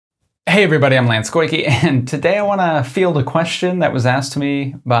Hey everybody, I'm Lance Goyke, and today I want to field a question that was asked to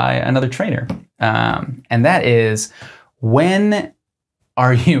me by another trainer. And that is, when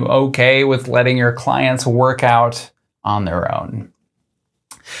are you okay with letting your clients work out on their own?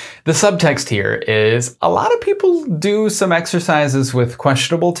 The subtext here is a lot of people do some exercises with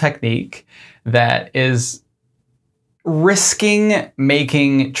questionable technique that is risking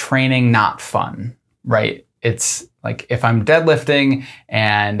making training not fun, right? It's like if I'm deadlifting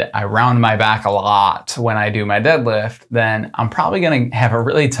and I round my back a lot when I do my deadlift, then I'm probably going to have a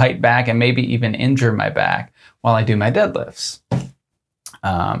really tight back and maybe even injure my back while I do my deadlifts.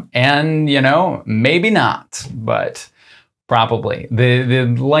 And, you know, maybe not, but probably the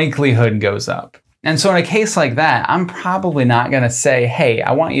likelihood goes up. And so in a case like that, I'm probably not going to say, hey,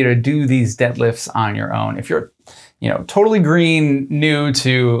 I want you to do these deadlifts on your own. If you're, totally green, new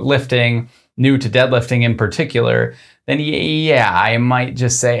to lifting, new to deadlifting in particular, then yeah, I might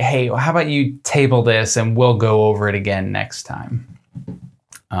just say, hey, how about you table this and we'll go over it again next time.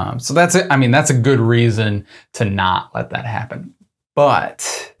 So that's it. I mean, that's a good reason to not let that happen.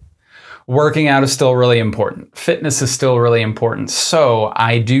 But working out is still really important. Fitness is still really important. So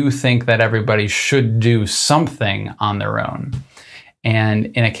I do think that everybody should do something on their own. And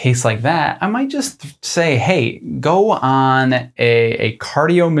in a case like that, I might just say, hey, go on a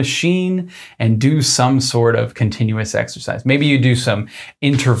cardio machine and do some sort of continuous exercise. Maybe you do some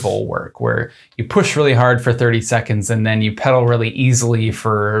interval work where you push really hard for 30 seconds and then you pedal really easily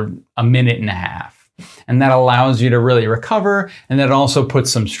for a minute and a half. And that allows you to really recover, and that also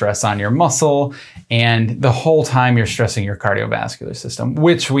puts some stress on your muscle, and the whole time you're stressing your cardiovascular system,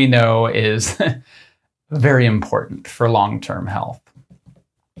 which we know is very important for long-term health.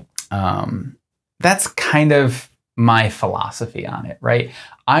 That's kind of my philosophy on it, right?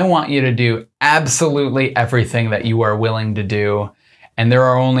 I want you to do absolutely everything that you are willing to do. And there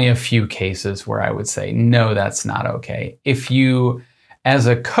are only a few cases where I would say, no, that's not okay. If you, as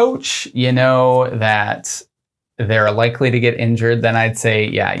a coach, you know that they're likely to get injured, then I'd say,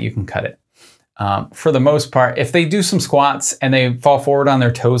 yeah, you can cut it. For the most part, if they do some squats and they fall forward on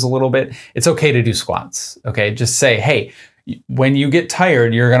their toes a little bit, it's okay to do squats, okay? Just say, hey, when you get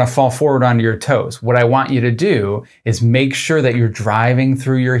tired, you're going to fall forward onto your toes. What I want you to do is make sure that you're driving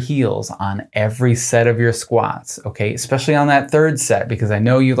through your heels on every set of your squats, okay? Especially on that third set, because I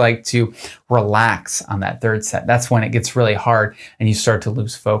know you like to relax on that third set. That's when it gets really hard and you start to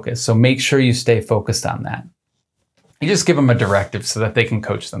lose focus. So make sure you stay focused on that. You just give them a directive so that they can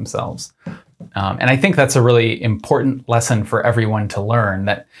coach themselves. And I think that's a really important lesson for everyone to learn,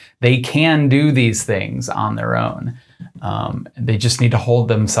 that they can do these things on their own. They just need to hold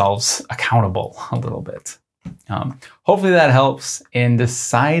themselves accountable a little bit. Hopefully that helps in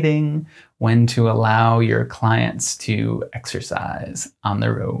deciding when to allow your clients to exercise on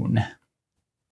their own.